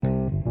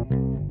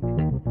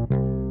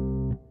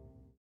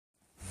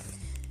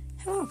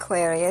Hello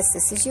Aquarius,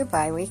 this is your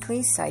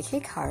bi-weekly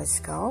psychic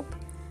horoscope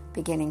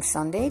beginning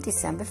Sunday,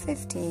 December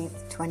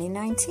 15th,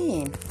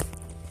 2019.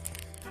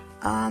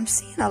 I'm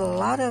seeing a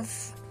lot of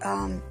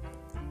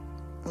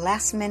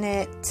last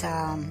minute,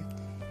 a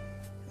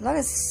lot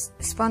of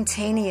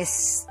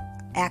spontaneous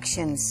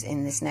actions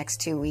in this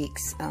next 2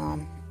 weeks.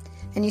 And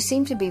you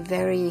seem to be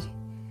very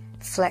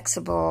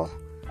flexible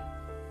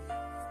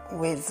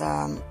with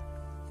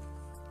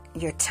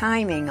your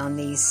timing on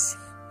these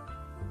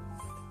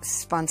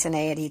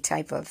spontaneity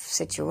type of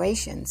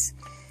situations.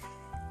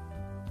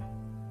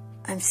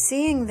 I'm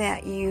seeing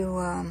that you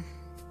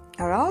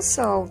are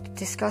also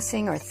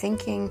discussing or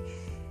thinking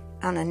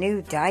on a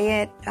new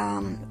diet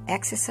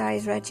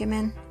exercise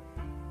regimen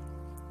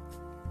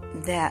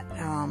that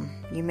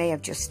you may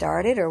have just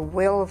started or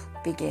will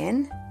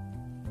begin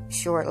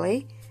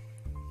shortly.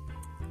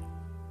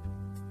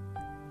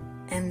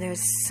 And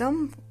there's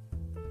some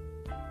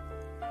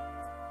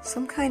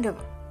kind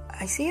of,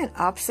 I see an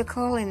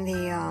obstacle in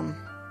the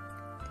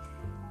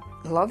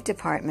love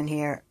department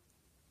here.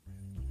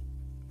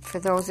 For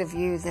those of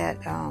you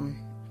that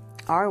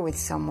are with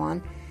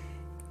someone,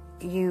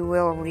 you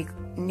will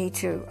need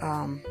to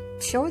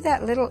show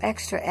that little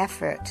extra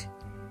effort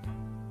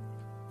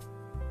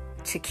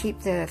to keep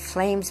the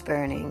flames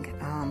burning.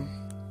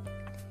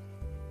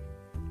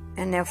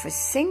 And now for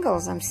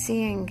singles, I'm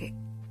seeing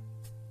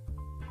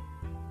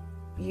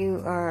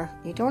you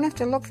don't have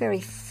to look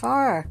very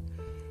far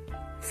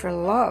for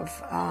love.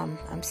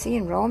 I'm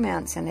seeing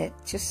romance, and it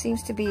just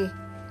seems to be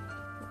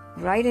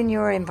right in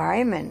your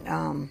environment.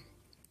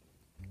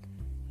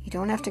 You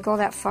don't have to go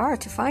that far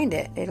to find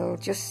it. It'll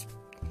just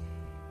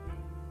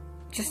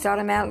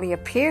automatically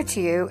appear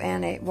to you,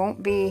 and it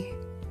won't be,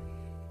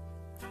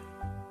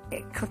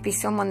 it could be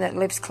someone that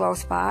lives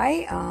close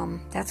by.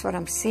 That's what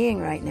I'm seeing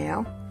right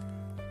now.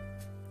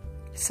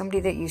 Somebody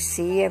that you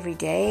see every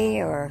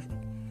day, or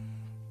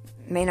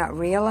may not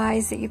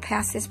realize that you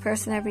pass this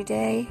person every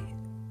day.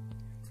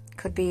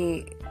 Could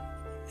be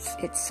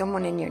it's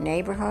someone in your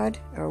neighborhood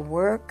or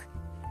work.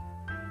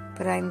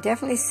 But I'm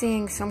definitely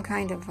seeing some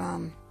kind of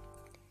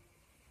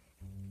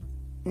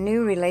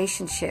new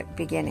relationship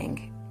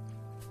beginning.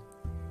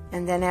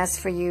 And then as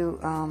for you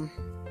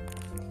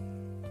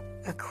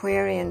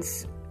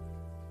Aquarians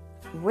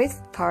with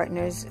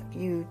partners,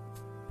 you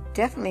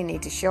definitely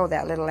need to show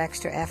that little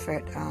extra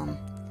effort,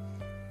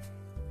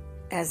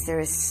 as there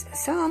is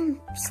some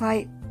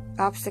slight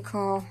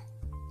obstacle.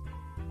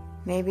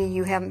 Maybe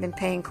you haven't been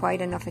paying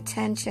quite enough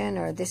attention,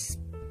 or this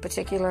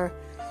particular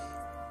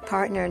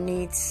partner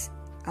needs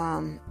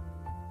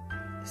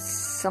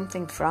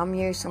something from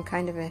you, some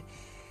kind of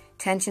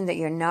attention that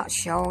you're not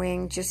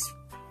showing.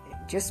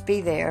 Just be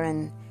there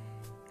and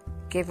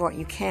give what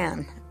you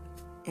can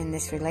in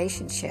this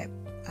relationship,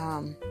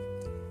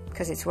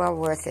 because it's well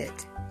worth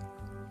it.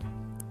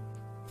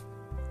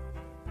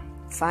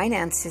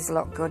 Finances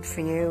look good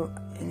for you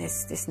in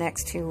this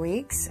next 2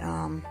 weeks.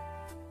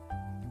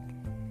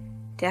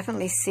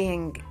 Definitely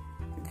seeing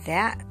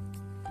that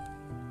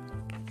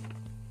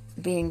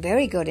being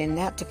very good in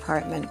that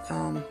department.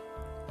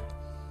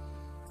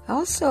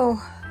 Also,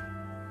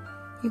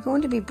 you're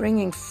going to be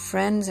bringing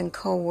friends and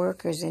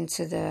co-workers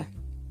into the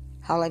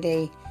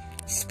holiday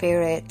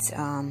spirit.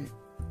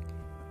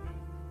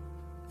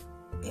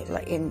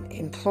 In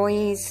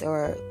employees,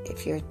 or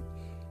if you're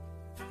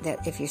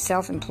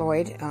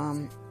self-employed,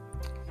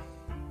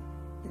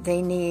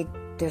 they need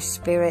their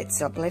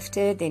spirits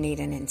uplifted. They need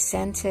an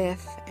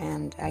incentive,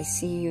 and I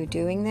see you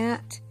doing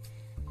that.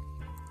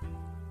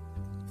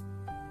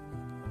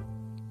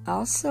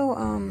 Also,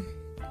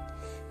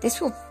 this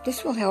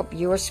will help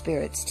your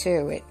spirits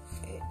too,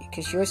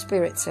 because your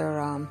spirits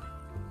are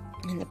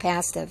in the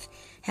past have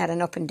had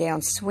an up and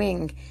down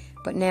swing,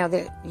 but now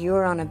that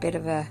you're on a bit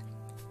of a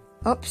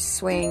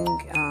upswing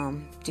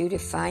due to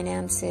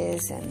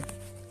finances and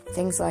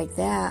things like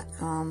that,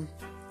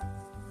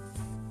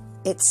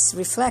 it's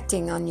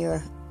reflecting on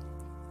your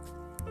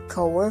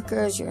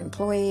co-workers, your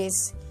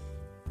employees,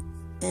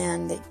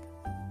 and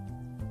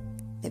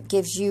it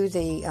gives you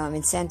the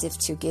incentive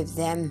to give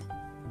them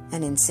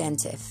an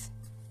incentive.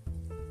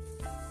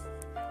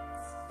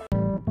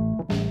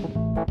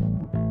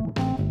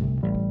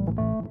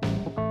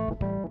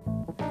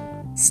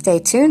 Stay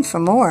tuned for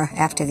more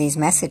after these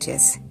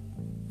messages.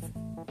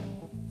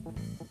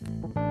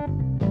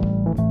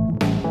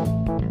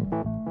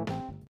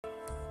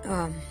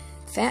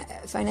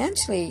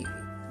 Financially,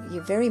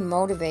 you're very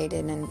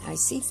motivated, and I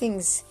see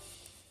things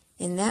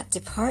in that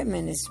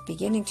department is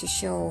beginning to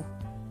show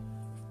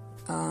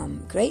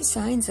great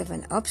signs of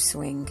an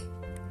upswing.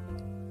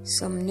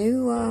 Some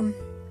new,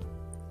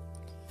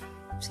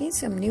 seeing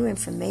some new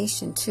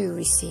information too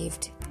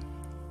received.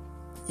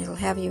 It'll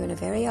have you in a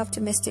very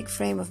optimistic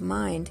frame of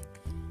mind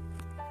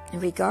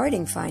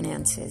regarding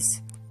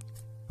finances.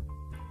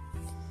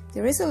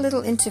 There is a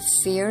little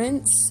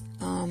interference.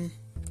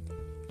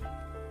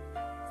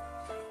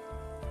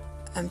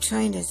 I'm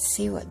trying to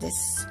see what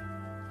this,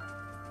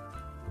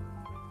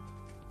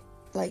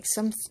 like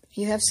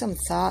you have some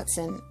thoughts,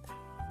 and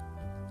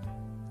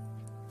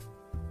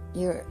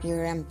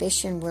your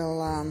ambition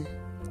will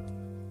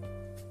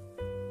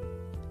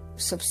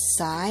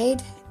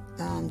subside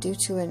due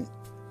to an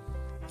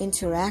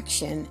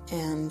interaction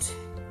and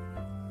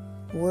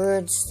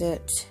words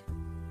that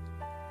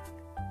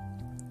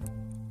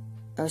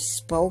are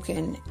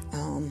spoken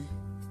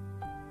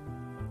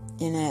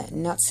in a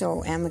not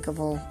so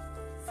amicable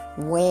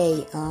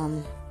way.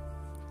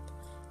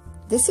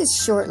 This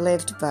is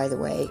short-lived, by the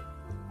way,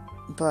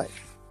 but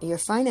your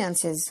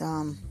finances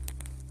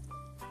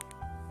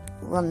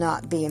will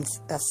not be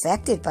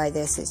affected by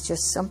this. It's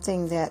just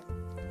something that,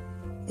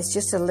 it's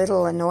just a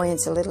little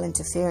annoyance, a little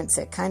interference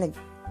that kind of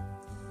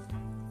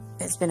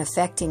has been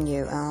affecting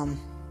you on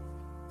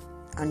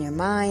your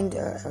mind,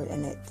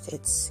 and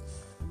it's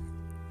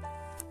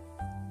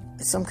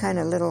some kind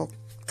of little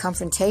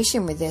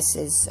confrontation with this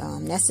is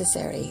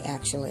necessary,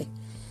 actually.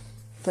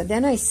 But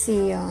then I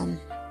see an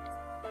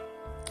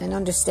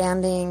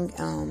understanding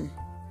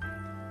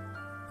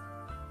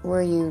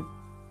where you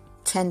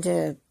tend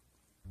to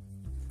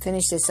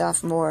finish this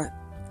off more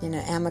in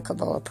an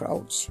amicable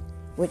approach,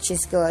 which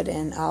is good,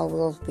 and all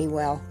will be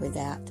well with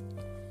that.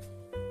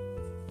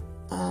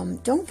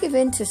 Don't give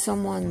in to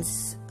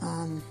someone's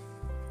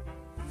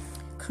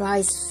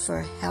cries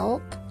for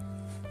help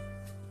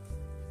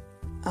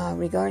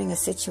regarding a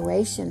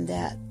situation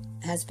that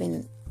has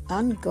been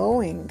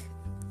ongoing,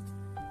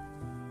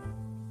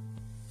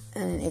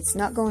 and it's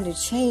not going to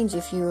change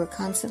if you are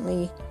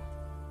constantly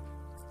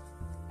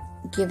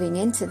giving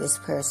in to this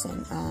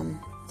person.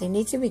 They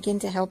need to begin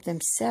to help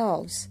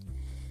themselves.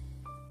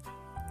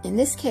 In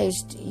this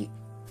case,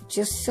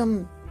 just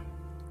some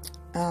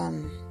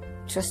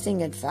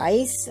trusting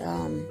advice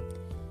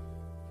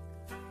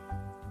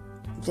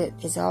that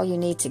is all you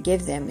need to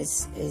give them,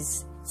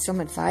 is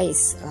some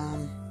advice.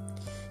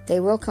 They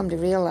will come to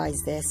realize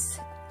this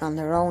on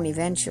their own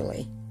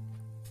eventually.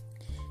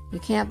 You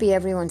can't be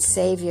everyone's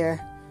savior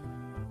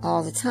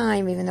all the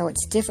time, even though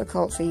it's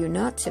difficult for you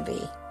not to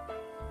be.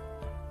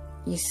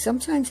 You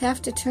sometimes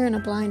have to turn a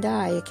blind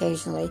eye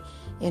occasionally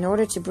in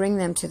order to bring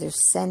them to their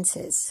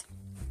senses.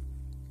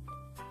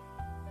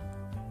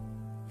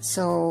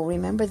 So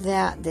remember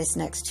that this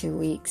next 2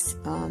 weeks.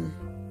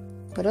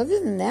 But other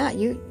than that,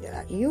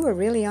 you are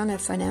really on a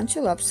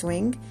financial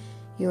upswing.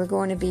 You are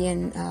going to be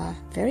in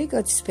very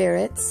good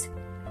spirits.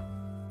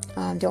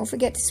 Don't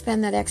forget to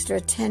spend that extra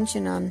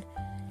attention on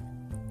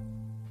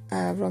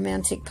a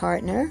romantic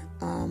partner.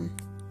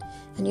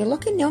 And your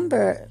lucky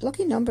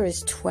number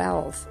is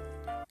 12.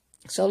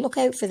 So look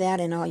out for that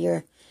in all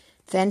your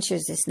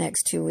ventures this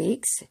next 2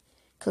 weeks.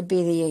 Could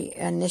be the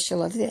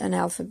initial of the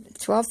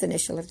 12th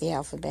initial of the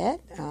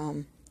alphabet,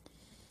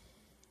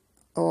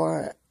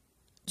 or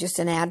just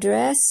an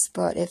address.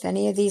 But if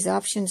any of these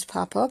options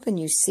pop up and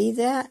you see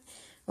that,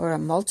 or a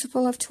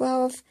multiple of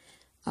 12,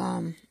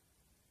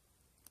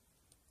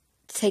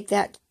 take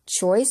that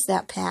choice,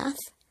 that path,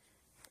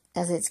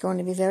 as it's going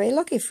to be very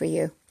lucky for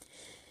you.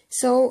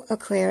 So,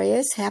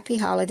 Aquarius, happy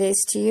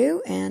holidays to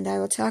you, and I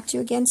will talk to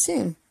you again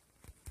soon.